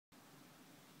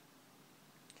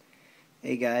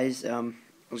Hey guys, I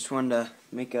just wanted to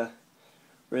make a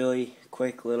really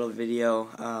quick little video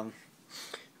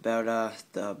about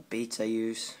the baits I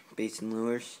use, baits and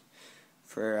lures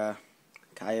for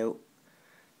coyote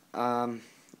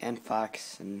and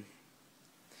fox and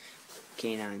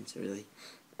canines really.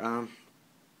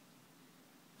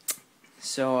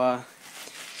 Start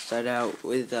out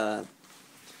with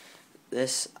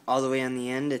this all the way on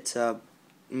the end. It's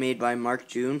made by Mark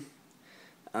June.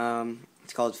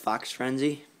 It's called Fox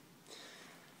Frenzy.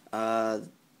 Then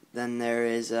there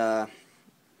is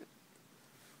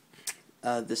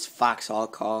this foxhole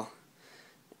call.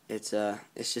 It's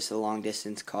just a long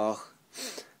distance call.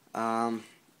 And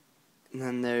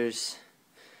then there's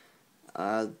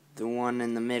the one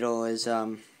in the middle is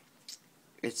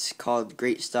it's called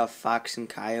Great Stuff Fox and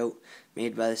Coyote,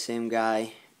 made by the same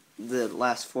guy. The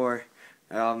last four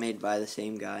are all made by the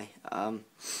same guy.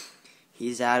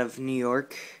 He's out of New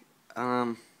York.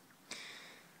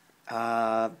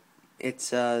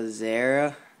 It's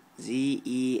Zehra,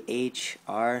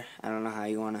 Z-E-H-R. I don't know how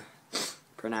you want to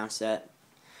pronounce that.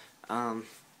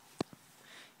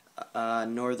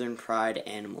 Northern Pride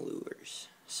Animal Lures.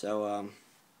 So,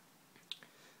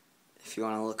 if you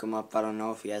want to look him up, I don't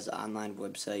know if he has an online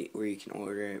website where you can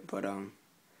order it, but, yeah,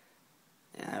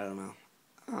 I don't know.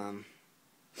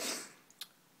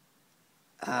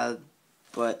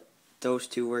 But those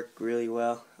two work really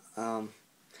well,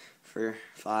 for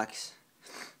fox.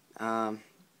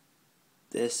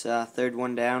 This third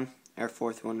one down, or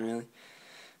fourth one really,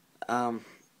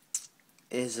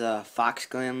 is a fox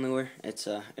gland lure. It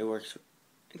works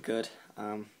good.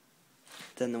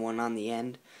 Then the one on the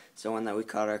end is the one that we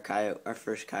caught our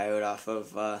first coyote off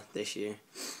of this year.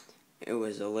 It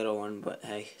was a little one, but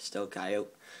hey, still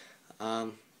coyote.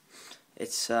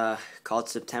 It's called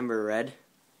September Red.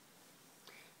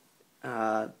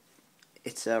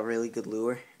 It's a really good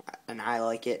lure, and I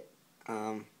like it.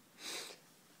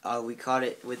 We caught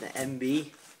it with an MB,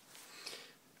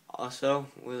 also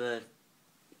with a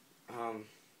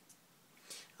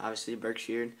obviously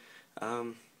Berkshire,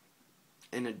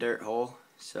 in a dirt hole.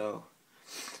 So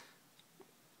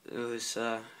it was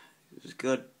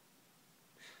good.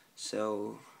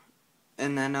 So,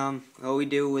 and then what we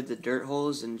do with the dirt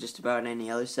holes and just about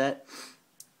any other set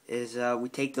is we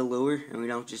take the lure and we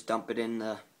don't just dump it in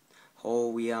the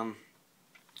hole. We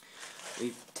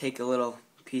take a little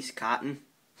piece of cotton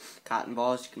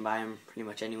balls. You can buy them pretty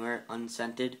much anywhere,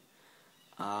 unscented,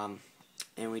 and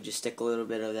we just stick a little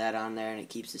bit of that on there, and it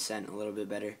keeps the scent a little bit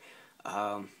better.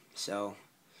 So,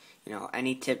 you know,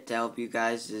 any tip to help you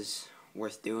guys is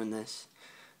worth doing this.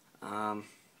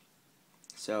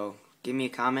 So give me a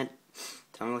comment.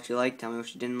 Tell me what you liked. Tell me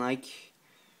what you didn't like.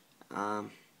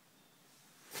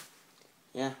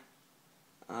 Yeah.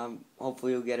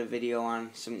 Hopefully we'll get a video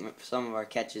on some of our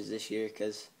catches this year,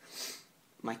 because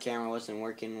my camera wasn't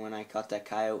working when I caught that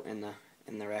coyote and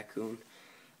the raccoon.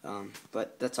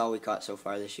 But that's all we caught so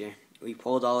far this year. We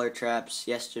pulled all our traps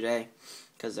yesterday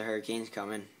because the hurricane's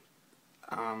coming.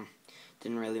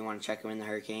 Didn't really want to check them in the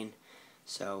hurricane,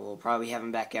 so we'll probably have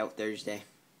them back out Thursday.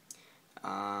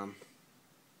 Halloween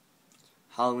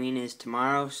is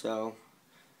tomorrow, so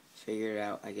figure it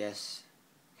out, I guess.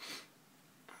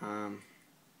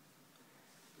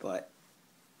 But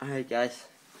alright guys,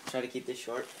 try to keep this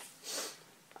short.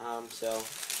 So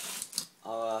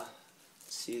I'll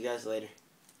see you guys later.